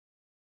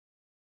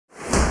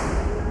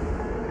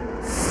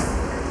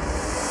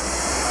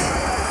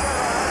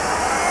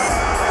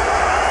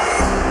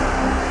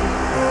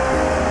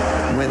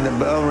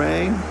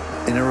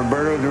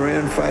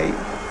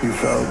You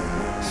felt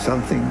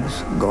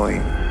something's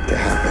going to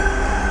happen.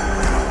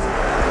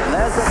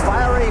 There's the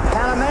fiery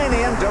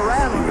Panamanian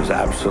Durán. He was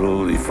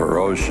absolutely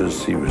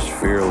ferocious. He was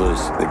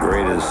fearless, the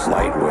greatest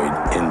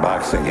lightweight in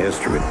boxing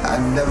history.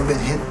 I've never been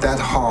hit that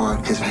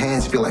hard. His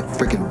hands feel like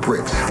freaking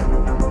bricks.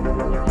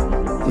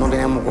 No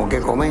teníamos con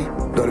qué comer.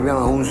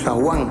 Dormíamos en un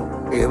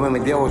zaguán y yo me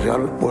metí a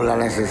boxear por la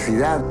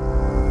necesidad.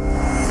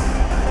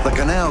 The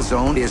Canal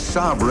Zone is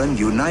sovereign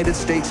United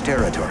States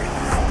territory.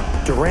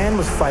 Durán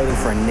was fighting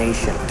for a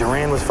nation.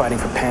 Durán was fighting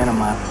for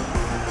Panama.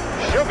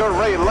 Sugar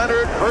Ray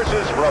Leonard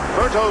versus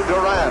Roberto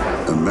Durán.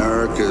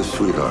 America's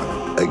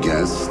sweetheart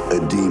against a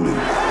demon.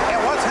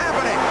 And what's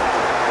happening?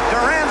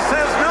 Durán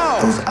says no.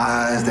 Those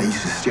eyes that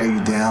used to stare you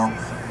down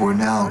were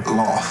now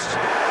lost.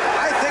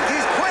 I think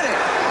he's quitting.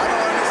 I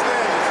don't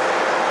understand.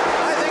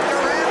 I think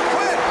Durán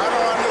quit. I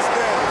don't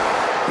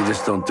understand. You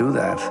just don't do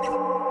that.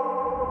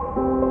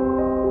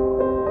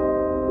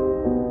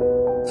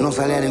 No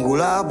salía a ningún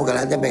lado porque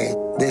la gente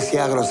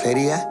decía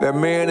grosería. The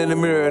man in the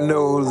mirror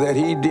knows that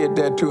he did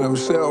that to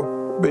himself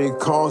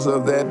because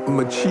of that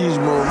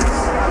machismo.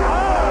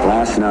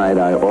 Last night,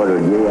 I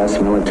ordered U.S.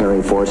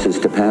 military forces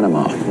to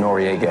Panama.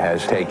 Noriega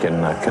has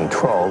taken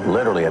control,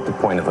 literally at the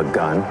point of a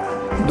gun.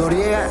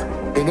 Noriega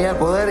tenía el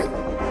poder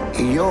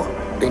y yo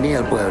tenía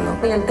el pueblo.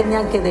 Él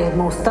tenía que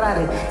demostrar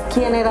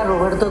quién era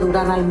Roberto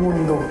Durán al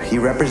mundo. He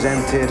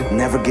represented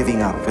never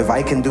giving up. If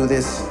I can do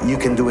this, you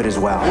can do it as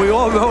well. We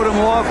all wrote him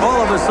off. All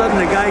of a sudden,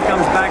 the guy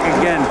comes back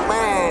again.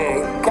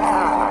 Man,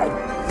 God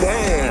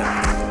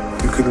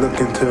damn. You could look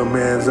into a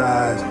man's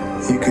eyes,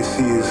 you could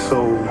see his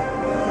soul.